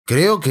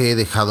Creo que he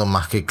dejado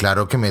más que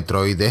claro que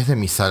Metroid es de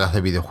mis sagas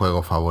de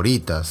videojuegos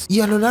favoritas,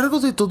 y a lo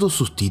largo de todos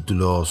sus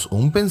títulos,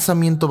 un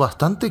pensamiento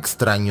bastante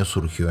extraño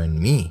surgió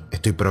en mí.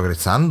 Estoy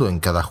progresando en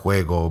cada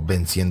juego,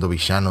 venciendo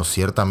villanos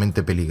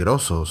ciertamente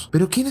peligrosos,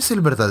 pero ¿quién es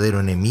el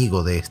verdadero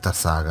enemigo de esta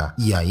saga?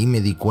 Y ahí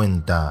me di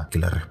cuenta que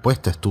la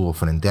respuesta estuvo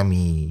frente a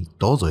mí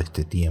todo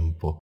este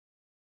tiempo.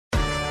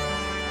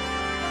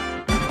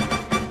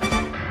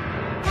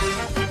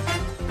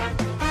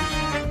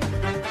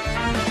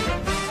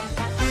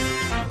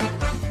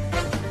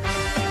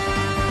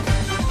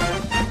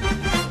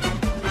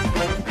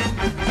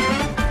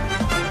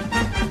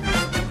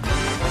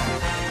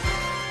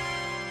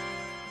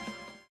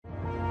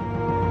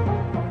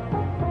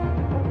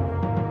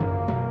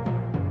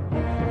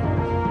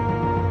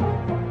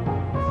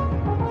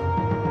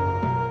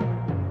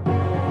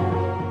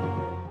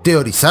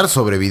 Teorizar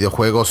sobre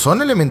videojuegos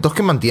son elementos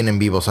que mantienen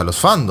vivos a los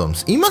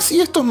fandoms, y más si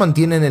estos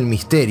mantienen el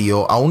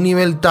misterio a un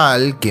nivel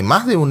tal que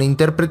más de una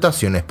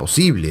interpretación es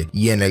posible,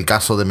 y en el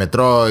caso de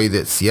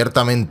Metroid,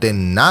 ciertamente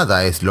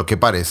nada es lo que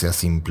parece a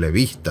simple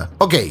vista.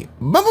 Ok,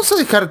 vamos a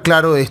dejar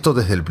claro esto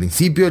desde el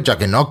principio, ya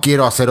que no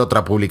quiero hacer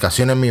otra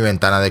publicación en mi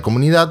ventana de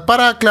comunidad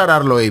para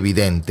aclarar lo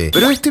evidente,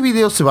 pero este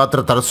video se va a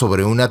tratar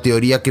sobre una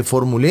teoría que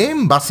formulé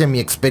en base a mi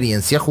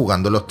experiencia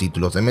jugando los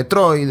títulos de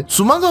Metroid,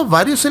 sumado a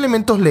varios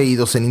elementos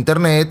leídos en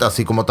internet,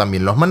 así como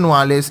también los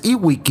manuales y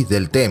wikis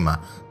del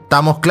tema.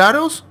 ¿Estamos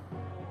claros?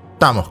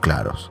 Estamos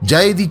claros.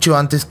 Ya he dicho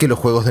antes que los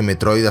juegos de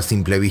Metroid a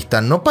simple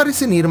vista no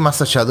parecen ir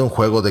más allá de un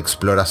juego de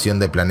exploración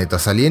de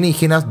planetas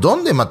alienígenas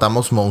donde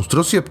matamos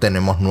monstruos y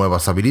obtenemos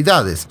nuevas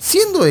habilidades,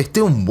 siendo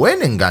este un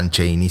buen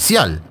enganche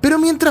inicial. Pero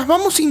mientras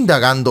vamos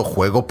indagando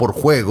juego por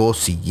juego,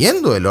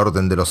 siguiendo el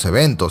orden de los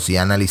eventos y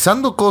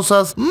analizando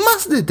cosas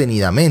más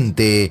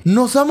detenidamente,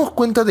 nos damos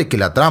cuenta de que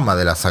la trama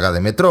de la saga de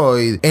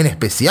Metroid, en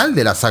especial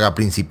de la saga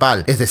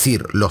principal, es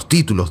decir, los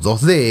títulos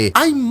 2D,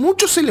 hay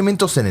muchos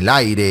elementos en el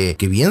aire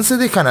que bien se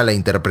dejan a la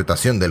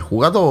interpretación del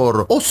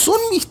jugador o son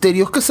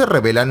misterios que se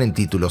revelan en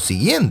títulos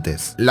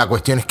siguientes. La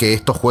cuestión es que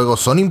estos juegos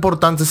son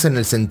importantes en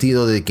el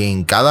sentido de que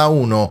en cada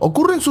uno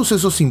ocurren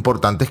sucesos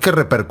importantes que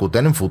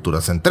repercuten en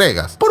futuras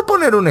entregas. Por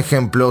poner un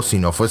ejemplo, si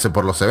no fuese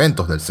por los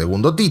eventos del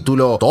segundo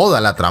título, toda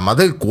la trama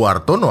del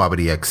cuarto no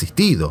habría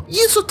existido. Y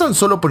eso tan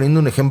solo poniendo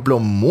un ejemplo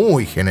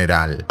muy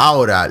general.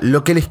 Ahora,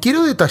 lo que les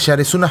quiero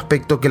detallar es un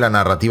aspecto que la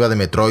narrativa de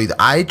Metroid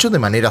ha hecho de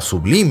manera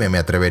sublime, me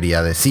atrevería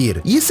a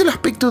decir, y es el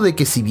aspecto de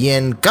que si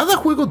bien cada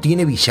juego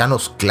tiene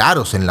villanos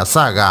claros en la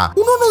saga,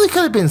 uno no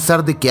deja de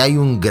pensar de que hay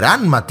un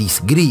gran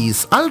matiz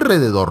gris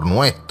alrededor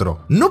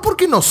nuestro. No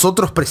porque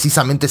nosotros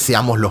precisamente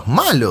seamos los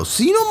malos,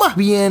 sino más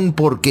bien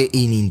porque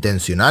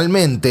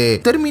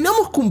inintencionalmente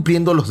terminamos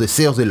cumpliendo los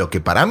deseos de lo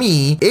que para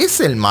mí es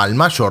el mal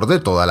mayor de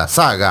toda la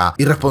saga,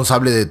 y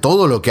responsable de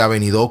todo lo que ha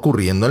venido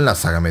ocurriendo en la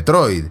saga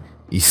Metroid.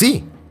 Y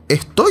sí,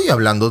 estoy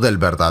hablando del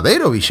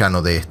verdadero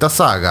villano de esta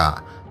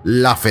saga,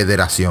 la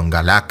Federación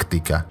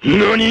Galáctica.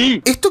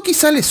 ¿Nani? Esto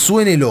quizá les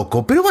suene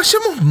loco, pero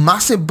vayamos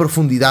más en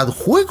profundidad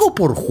juego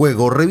por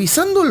juego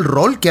revisando el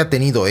rol que ha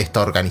tenido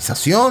esta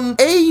organización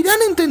e irán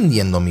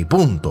entendiendo mi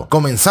punto.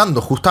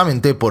 Comenzando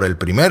justamente por el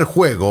primer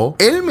juego,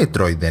 el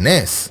Metroid de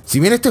NES. Si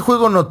bien este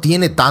juego no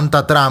tiene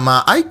tanta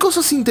trama, hay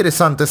cosas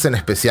interesantes en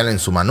especial en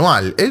su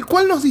manual, el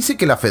cual nos dice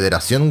que la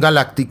Federación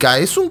Galáctica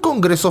es un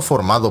congreso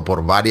formado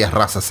por varias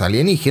razas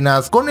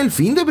alienígenas con el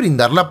fin de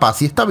brindar la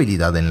paz y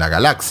estabilidad en la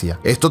galaxia.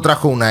 Esto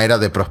trajo una era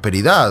de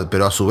prosperidad,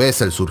 pero a su vez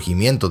el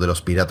surgimiento de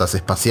los piratas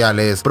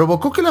espaciales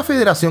provocó que la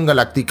Federación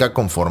Galáctica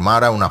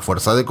conformara una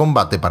fuerza de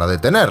combate para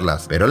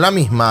detenerlas, pero la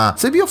misma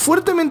se vio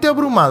fuertemente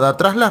abrumada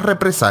tras las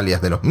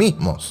represalias de los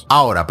mismos.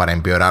 Ahora, para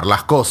empeorar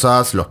las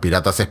cosas, los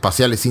piratas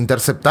espaciales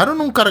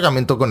interceptaron un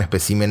cargamento con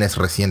especímenes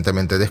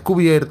recientemente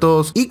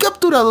descubiertos y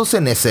capturados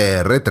en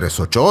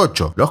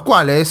SR-388, los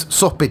cuales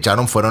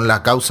sospecharon fueron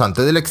la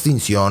causante de la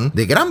extinción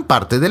de gran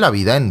parte de la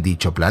vida en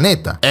dicho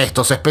planeta.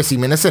 Estos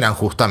especímenes eran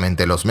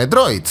justamente los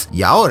Metroid,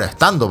 y ahora,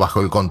 estando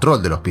bajo el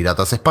control de los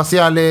piratas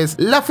espaciales,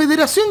 la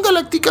Federación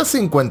Galáctica se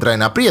encuentra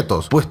en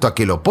aprietos, puesto a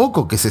que lo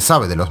poco que se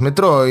sabe de los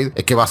Metroid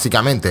es que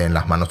básicamente en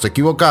las manos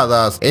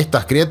equivocadas,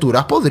 estas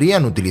criaturas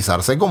podrían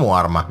utilizarse como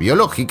armas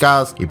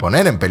biológicas y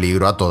poner en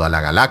peligro a toda la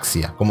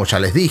galaxia. Como ya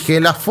les dije,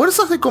 las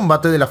fuerzas de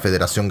combate de la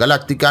Federación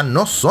Galáctica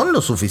no son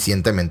lo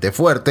suficientemente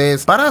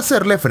fuertes para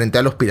hacerle frente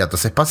a los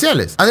piratas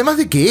espaciales, además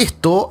de que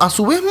esto a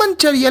su vez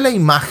mancharía la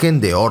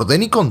imagen de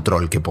orden y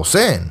control que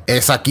poseen.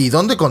 Es aquí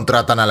donde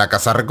contratan a la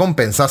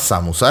recompensa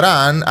Samus,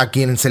 a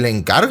quien se le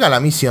encarga la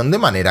misión de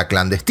manera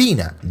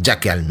clandestina, ya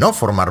que al no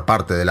formar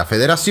parte de la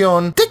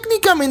Federación,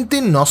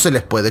 técnicamente no se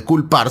les puede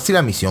culpar si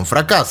la misión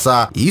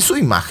fracasa y su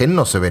imagen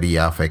no se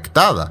vería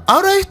afectada.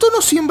 Ahora, esto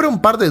nos siembra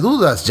un par de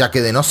dudas, ya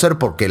que de no ser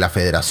porque la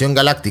Federación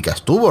Galáctica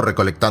estuvo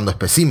recolectando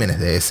especímenes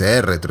de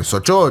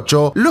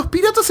SR-388, los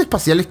piratas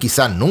espaciales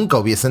quizá nunca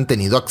hubiesen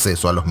tenido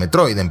acceso a los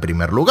Metroid en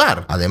primer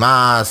lugar.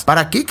 Además,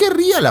 ¿para qué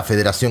querría la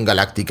Federación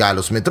Galáctica a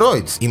los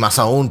Metroids? Y más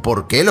aún,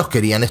 ¿por qué los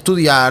querían estudiar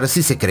estudiar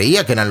si se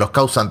creía que eran los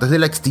causantes de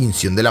la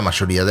extinción de la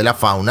mayoría de la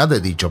fauna de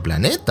dicho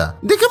planeta.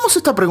 Dejemos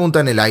esta pregunta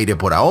en el aire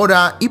por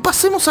ahora y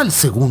pasemos al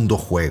segundo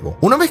juego.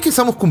 Una vez que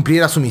Samus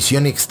cumpliera su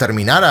misión y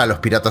exterminara a los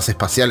piratas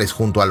espaciales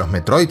junto a los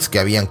Metroids que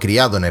habían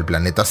criado en el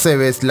planeta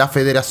Zebes, la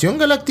Federación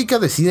Galáctica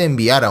decide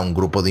enviar a un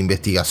grupo de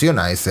investigación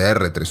a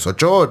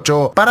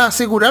SR-388 para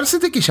asegurarse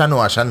de que ya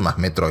no hayan más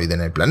Metroid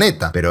en el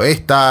planeta, pero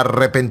esta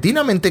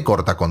repentinamente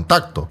corta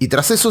contacto, y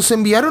tras eso se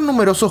enviaron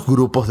numerosos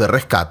grupos de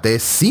rescate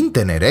sin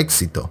tener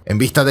éxito. En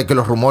vista de que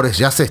los rumores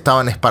ya se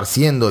estaban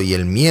esparciendo y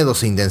el miedo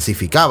se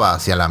intensificaba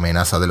hacia la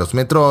amenaza de los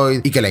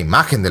Metroid, y que la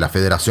imagen de la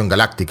Federación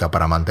Galáctica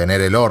para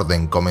mantener el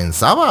orden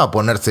comenzaba a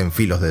ponerse en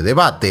filos de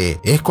debate,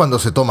 es cuando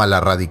se toma la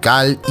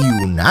radical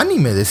y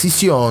unánime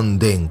decisión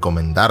de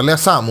encomendarle a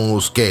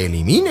Samus que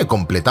elimine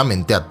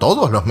completamente a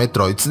todos los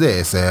Metroids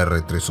de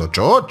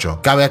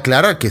SR-388. Cabe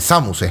aclarar que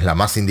Samus es la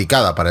más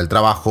indicada para el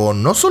trabajo,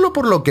 no solo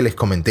por lo que les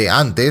comenté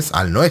antes,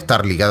 al no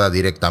estar ligada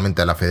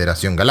directamente a la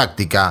Federación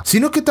Galáctica,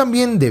 sino que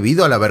también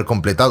debido al haber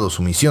completado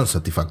su misión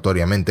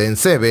satisfactoriamente en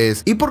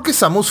Zebes, y porque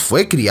Samus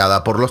fue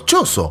criada por los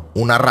Chozo,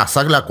 una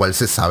raza la cual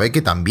se sabe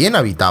que también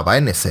habitaba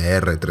en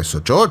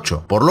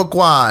SR-388, por lo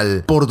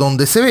cual, por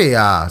donde se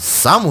vea,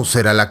 Samus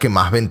era la que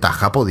más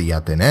ventaja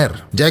podía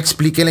tener. Ya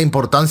expliqué la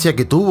importancia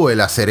que tuvo el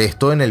hacer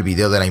esto en el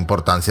video de la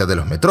importancia de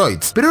los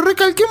Metroids, pero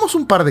recalquemos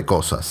un par de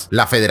cosas.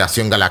 La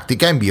Federación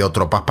Galáctica envió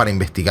tropas para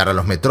investigar a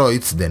los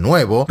Metroids de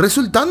nuevo,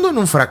 resultando en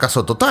un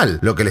fracaso total,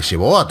 lo que les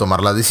llevó a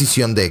tomar la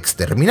decisión de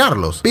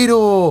exterminarlos.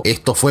 Pero,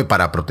 ¿esto fue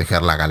para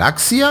proteger la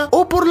galaxia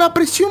o por la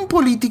presión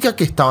política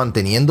que estaban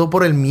teniendo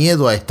por el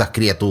miedo a estas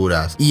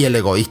criaturas y el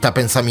egoísta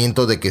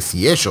pensamiento de que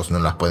si ellos no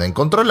las pueden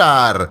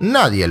controlar,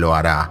 nadie lo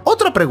hará?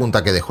 Otra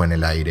pregunta que dejo en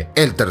el aire.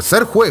 El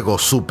tercer juego,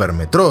 Super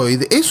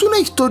Metroid, es una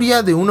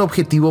historia de un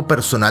objetivo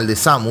personal de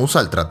Samus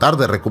al tratar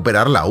de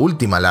recuperar la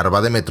última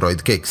larva de Metroid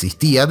que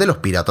existía de los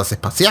piratas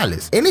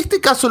espaciales. En este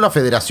caso la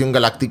Federación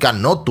Galáctica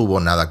no tuvo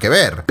nada que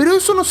ver, pero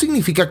eso no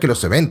significa que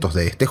los eventos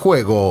de este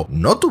juego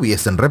no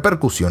tuviesen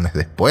repercusiones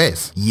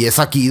después. Y es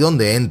aquí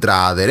donde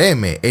entra Derrotado,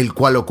 el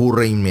cual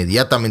ocurre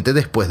inmediatamente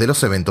después de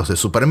los eventos de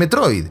Super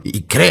Metroid.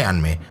 Y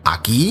créanme,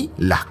 aquí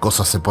las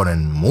cosas se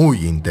ponen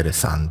muy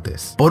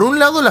interesantes. Por un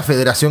lado, la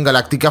Federación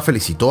Galáctica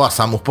felicitó a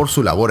Samus por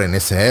su labor en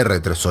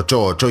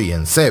SR-388 y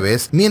en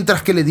Zebes,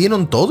 mientras que le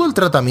dieron todo el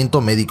tratamiento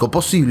médico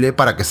posible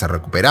para que se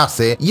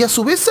recuperase, y a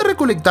su vez se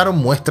recolectaron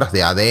muestras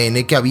de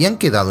ADN que habían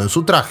quedado en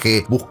su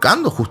traje,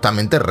 buscando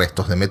justamente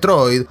restos de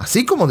Metroid,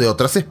 así como de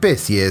otras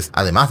especies,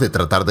 además de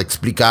tratar de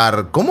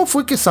explicar cómo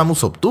fue que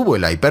Samus obtuvo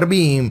el Hyper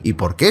Beam y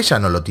por qué ella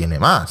no lo tiene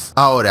más.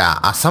 Ahora,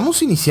 a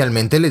Samus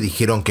inicialmente le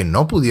dijeron que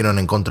no pudieron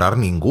encontrar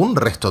ningún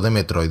resto de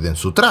Metroid en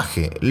su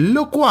traje,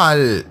 lo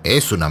cual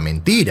es una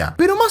mentira.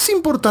 Pero más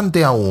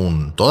importante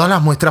aún, todas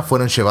las muestras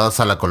fueron llevadas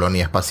a la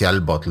colonia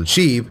espacial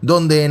Battleship,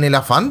 donde en el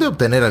afán de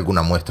obtener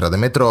alguna muestra de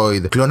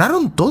Metroid,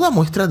 clonaron toda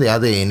muestra de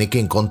ADN que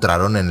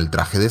encontraron en el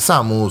traje de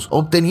Samus,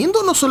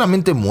 obteniendo no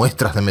solamente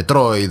muestras de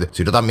Metroid,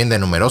 sino también de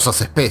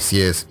numerosas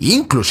especies,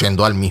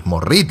 incluyendo al mismo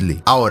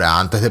Ridley. Ahora,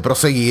 antes de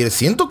proseguir,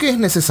 siento que es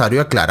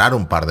necesario aclarar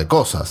un par de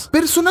cosas.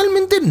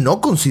 Personalmente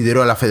no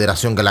considero a la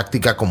Federación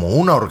Galáctica como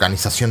una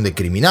organización de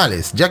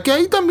criminales, ya que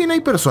ahí también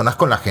hay personas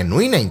con la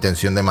genuina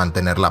intención de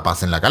mantener la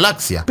paz en la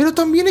galaxia, pero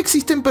también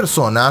existen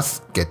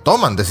personas que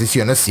toman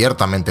decisiones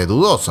ciertamente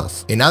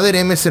dudosas. En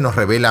Derrotado se nos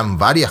revelan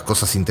varias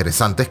cosas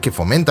interesantes que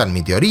fomentan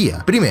mi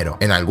teoría. Primero,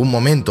 en algún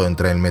momento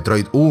entre el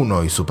Metroid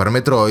 1 y Super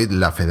Metroid,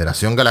 la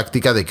Federación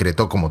Galáctica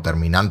decretó como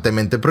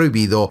terminantemente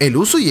prohibido el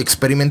uso y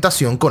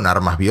experimentación con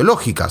armas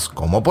biológicas,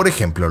 como por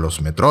ejemplo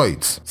los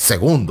Metroids.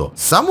 Segundo,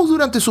 Samus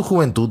durante su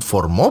juventud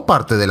formó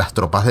parte de las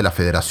tropas de la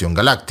Federación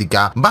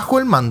Galáctica bajo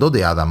el mando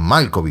de Adam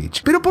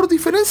Malkovich, pero por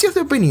diferencias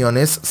de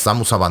opiniones,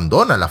 Samus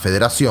abandona la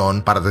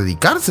Federación para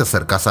dedicarse a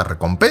hacer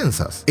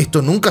cazarrecompensas.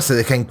 Esto nunca se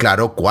deja en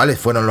claro cuáles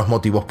fueron los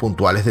motivos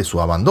puntuales de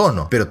su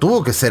abandono, pero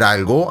tuvo que ser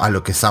algo a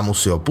lo que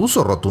Samus se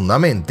opuso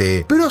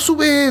rotundamente, pero a su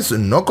vez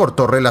no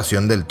cortó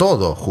relación del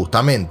todo,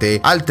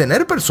 justamente al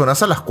tener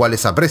personas a las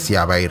cuales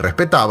apreciaba y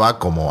respetaba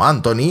como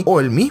Anthony o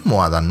el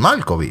mismo Adam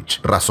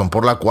Malkovich, razón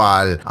por la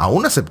cual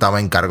aún aceptaba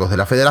encargos de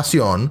la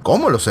Federación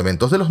como los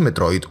eventos de los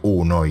Metroid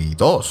 1 y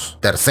 2.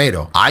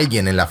 Tercero,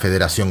 alguien en la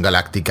Federación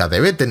Galáctica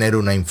debe tener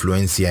una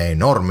influencia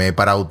enorme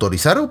para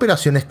autorizar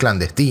operaciones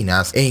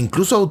clandestinas e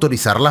incluso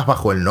autorizarlas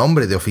bajo el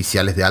nombre de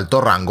oficiales de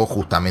alto rango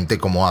justamente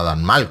como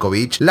Adam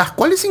Malkovich, las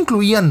cuales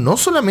incluían no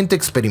solamente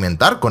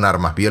experimentar con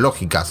armas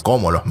biológicas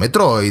como los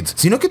Metroids,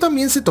 sino que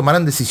también se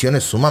tomaran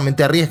decisiones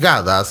sumamente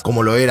arriesgadas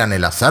como lo eran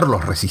el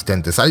hacerlos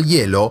resistentes al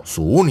hielo,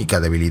 su única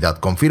debilidad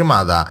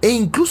confirmada, e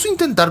incluso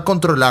intentar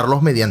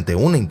controlarlos mediante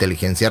una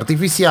inteligencia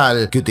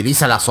artificial que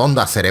utiliza las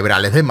ondas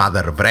cerebrales de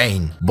Mother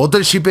Brain.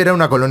 Battleship era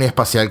una colonia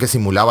espacial que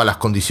simulaba las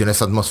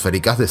condiciones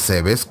atmosféricas de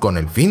Zebes con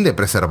el fin de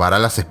preservar a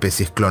las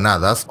especies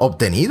clonadas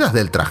obtenidas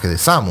del traje de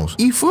Samus,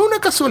 y fue una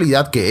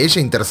casualidad que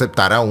ella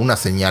interceptara una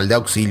señal de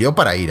auxilio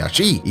para ir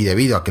allí, y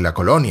debido a que la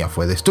colonia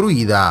fue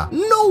destruida,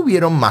 no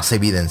hubieron más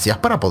evidencias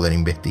para poder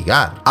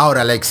investigar.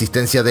 Ahora, la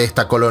existencia de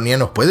esta colonia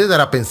nos puede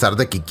dar a pensar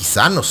de que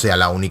quizá no sea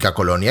la única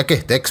colonia que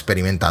esté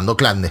experimentando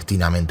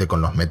clandestinamente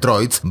con los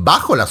Metroids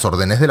bajo las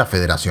órdenes de la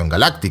Federación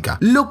Galáctica,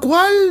 lo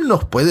cual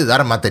nos puede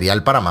dar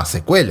material para más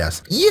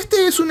secuelas. Y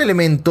este es un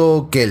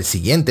elemento que el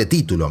siguiente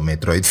título,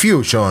 Metroid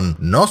Fusion,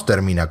 nos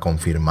termina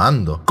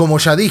confirmando. Como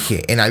ya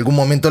dije, en algún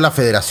momento la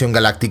Federación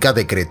Galáctica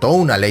decretó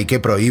una ley que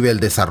prohíbe el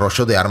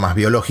desarrollo de armas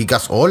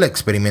biológicas o la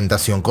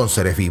experimentación con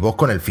seres vivos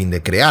con el fin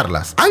de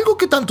crearlas, algo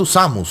que tanto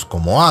Samus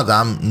como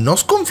Adam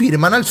nos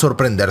confirman al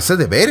sorprenderse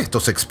de ver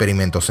estos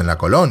experimentos en la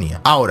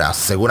colonia. Ahora,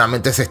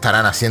 seguramente se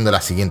estarán haciendo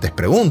las siguientes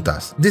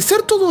preguntas. De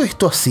ser todo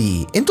esto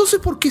así, entonces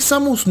 ¿por qué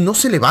Samus no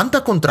se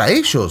levanta contra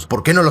ellos?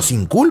 ¿Por qué no los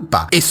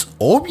inculpa? Es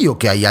obvio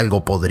que hay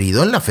algo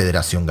podrido en la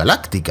Federación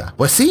Galáctica.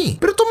 Pues sí,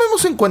 pero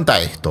tomemos en cuenta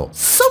esto.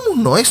 Samus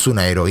no es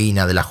una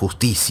heroína de la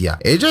justicia,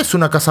 ella es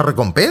una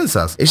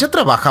cazarrecompensas. Ella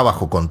trabaja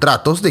bajo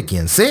contratos de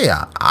quien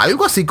sea,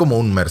 algo así como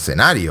un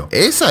mercenario.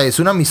 Esa es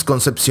una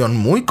misconcepción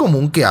muy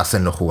común que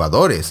hacen los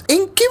jugadores.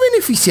 ¿En qué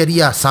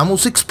beneficiaría a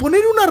Samus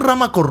exponer una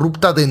rama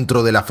corrupta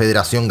dentro de la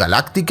Federación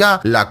Galáctica,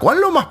 la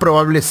cual lo más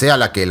probable sea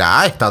la que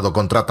la ha estado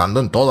contratando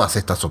en todas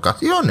estas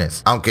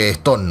ocasiones? Aunque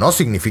esto no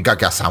significa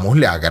que a Samus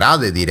le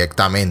agrade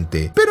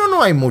directamente, pero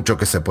no hay mucho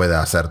que se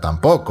pueda hacer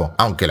tampoco,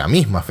 aunque la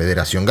misma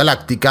Federación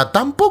Galáctica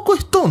tampoco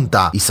es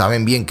tonta y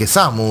saben bien que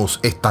Samus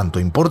es tanto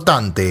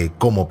importante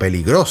como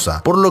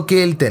peligrosa, por lo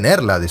que el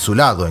tenerla de su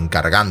lado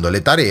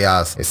encargándole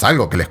tareas es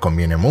algo que les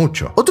conviene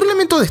mucho. Otro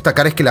elemento a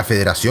destacar es que la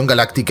Federación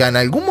Galáctica en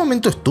algún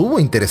momento estuvo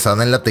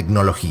interesada en la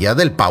tecnología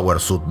del Power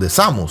Suit de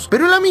Samus,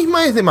 pero la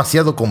misma es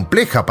demasiado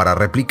compleja para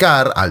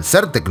replicar al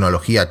ser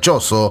tecnología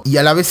chozo y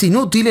a la vez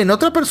inútil en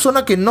otra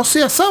persona que no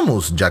sea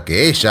Samus, ya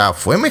que ella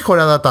fue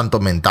mejorada tanto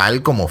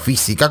mental como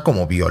física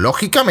como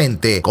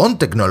biológicamente con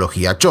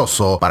tecnología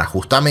chozo para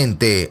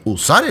justamente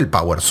usar el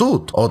Power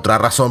Suit. Otra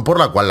razón por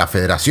la cual la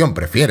Federación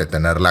prefiere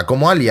tenerla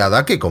como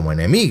aliada que como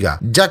enemiga,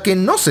 ya que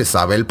no se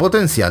sabe el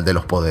potencial de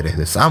los poderes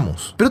de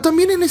Samus. Pero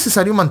también es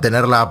necesario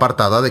mantenerla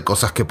apartada de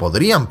cosas que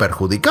podrían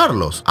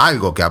perjudicarlos,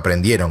 algo que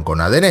aprendieron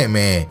con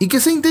ADM y que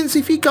se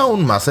intensifica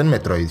aún más en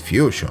Metroid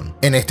Fusion.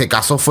 En este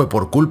caso fue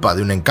por culpa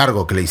de un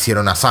encargo que le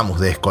hicieron a Samus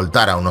de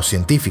escoltar a unos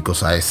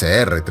científicos a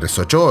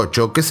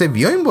SR-388 que se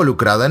vio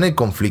involucrada en el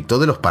conflicto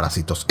de los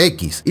parásitos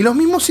X, y los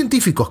mismos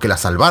científicos que la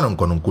salvaron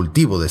con un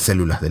cultivo de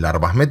células de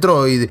larvas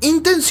Metroid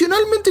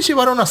intencionalmente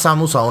llevaron a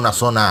Samus a una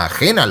zona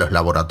ajena a los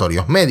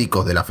laboratorios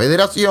médicos de la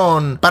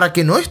Federación para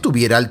que no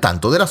estuviera al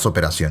tanto de las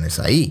operaciones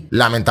ahí.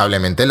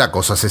 Lamentablemente la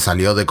cosa se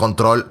salió de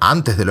control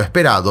antes de lo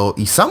esperado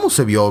y Samus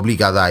se vio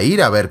obligada a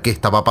ir a ver qué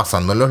estaba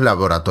pasando en los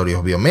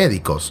laboratorios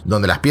biomédicos,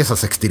 donde las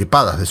piezas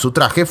extirpadas de su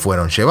traje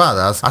fueron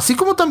llevadas, así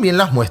como también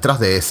las muestras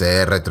de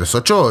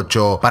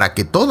SR-388 para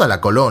que toda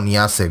la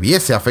colonia se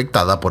viese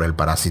afectada por el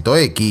parásito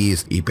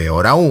X y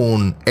peor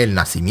aún, el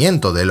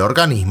nacimiento del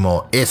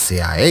organismo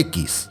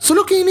SAX.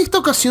 Solo que en esta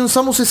ocasión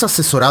Samus es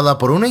asesorada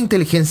por una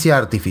inteligencia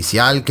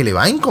artificial que le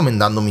va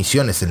encomendando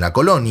misiones en la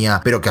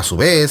colonia, pero que a su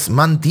vez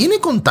mantiene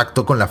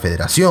contacto con la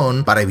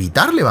Federación para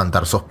evitar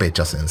levantar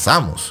sospechas en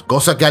Samus,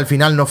 cosa que al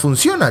final no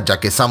funciona, ya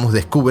que Samus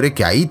descubre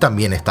que ahí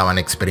también estaban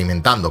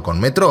experimentando con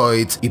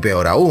Metroids y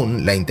peor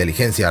aún, la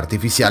inteligencia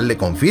artificial le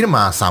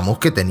confirma a Samus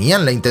que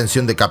tenían la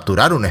intención de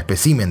capturar un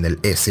espécimen del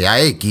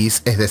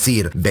SAX, es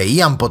decir,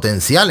 veían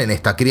potencial en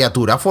esta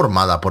criatura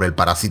formada por el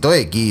parásito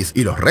X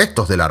y los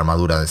restos de la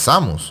armadura de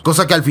Samus,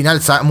 cosa que al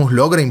final Samus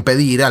logra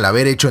impedir al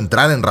haber hecho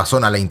entrar en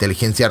razón a la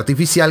inteligencia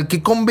artificial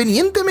que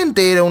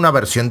convenientemente era una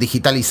versión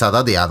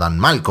digitalizada de Adam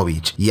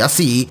Malkovich, y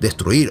así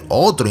destruir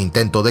otro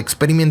intento de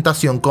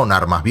experimentación con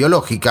armas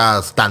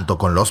biológicas, tanto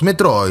con los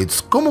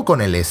Metroids como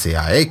con el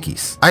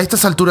SAX. A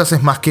estas alturas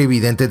es más que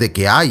evidente de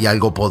que hay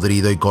algo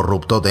podrido y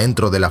corrupto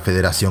dentro de la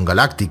Federación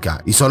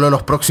Galáctica, y solo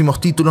los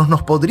próximos títulos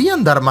nos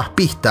podrían dar más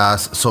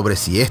pistas sobre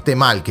si este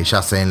mal que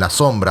yace en las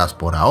sombras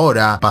por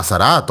ahora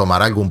pasará a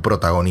tomar algún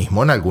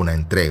protagonismo en alguna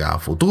entrega a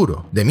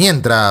futuro. De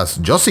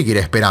mientras, yo seguiré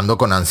esperando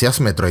con ansias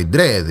Metroid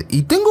Dread,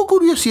 y tengo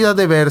curiosidad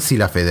de ver si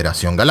la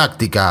Federación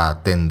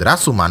Galáctica tendrá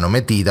su mano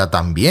metida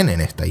también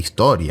en esta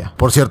historia.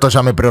 Por cierto,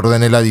 ya me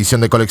preordené la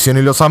edición de colección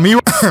y los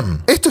amigos.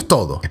 Esto es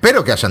todo,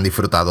 espero que hayan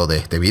disfrutado de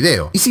este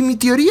video, y si mi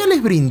teoría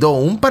les brindó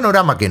un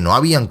panorama que no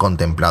habían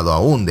contemplado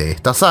aún de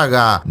esta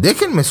saga,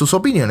 déjenme sus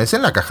opiniones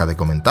en la caja de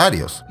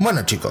comentarios.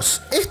 Bueno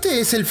chicos, este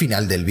es el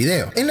final del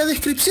video. En la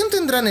descripción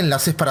tendrán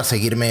enlaces para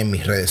seguirme en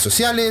mis redes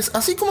sociales,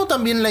 así como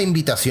también la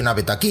invitación a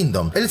Beta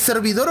Kingdom, el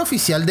servidor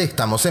oficial de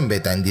Estamos en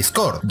Beta en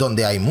Discord,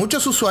 donde hay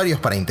muchos usuarios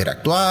para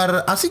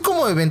interactuar, así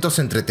como eventos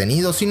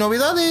entretenidos y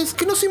novedades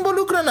que nos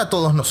involucran a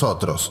todos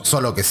nosotros.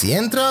 Solo que si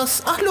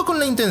entras, hazlo con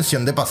la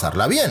intención de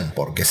pasarla bien,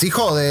 porque si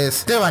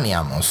jodes, te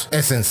baneamos.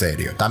 Es en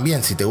serio.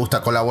 También si te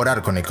gusta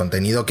colaborar con el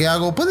contenido que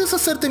hago, puedes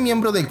hacerte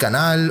miembro del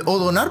canal o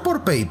donar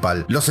por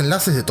PayPal. Los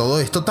enlaces de todo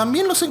esto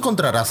también los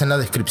encontrarás en la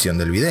descripción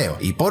del video.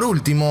 Y por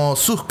último,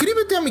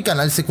 suscríbete a mi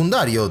canal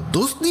secundario,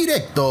 Dus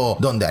Directo,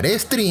 donde haré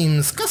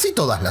streams casi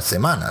todas las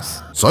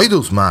semanas. Soy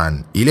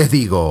Dusman, y les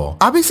digo,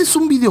 a veces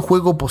un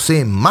videojuego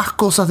posee más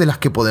cosas de las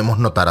que podemos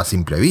notar a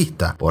simple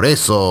vista. Por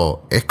eso,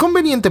 pero es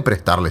conveniente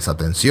prestarles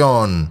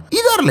atención y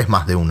darles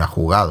más de una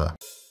jugada.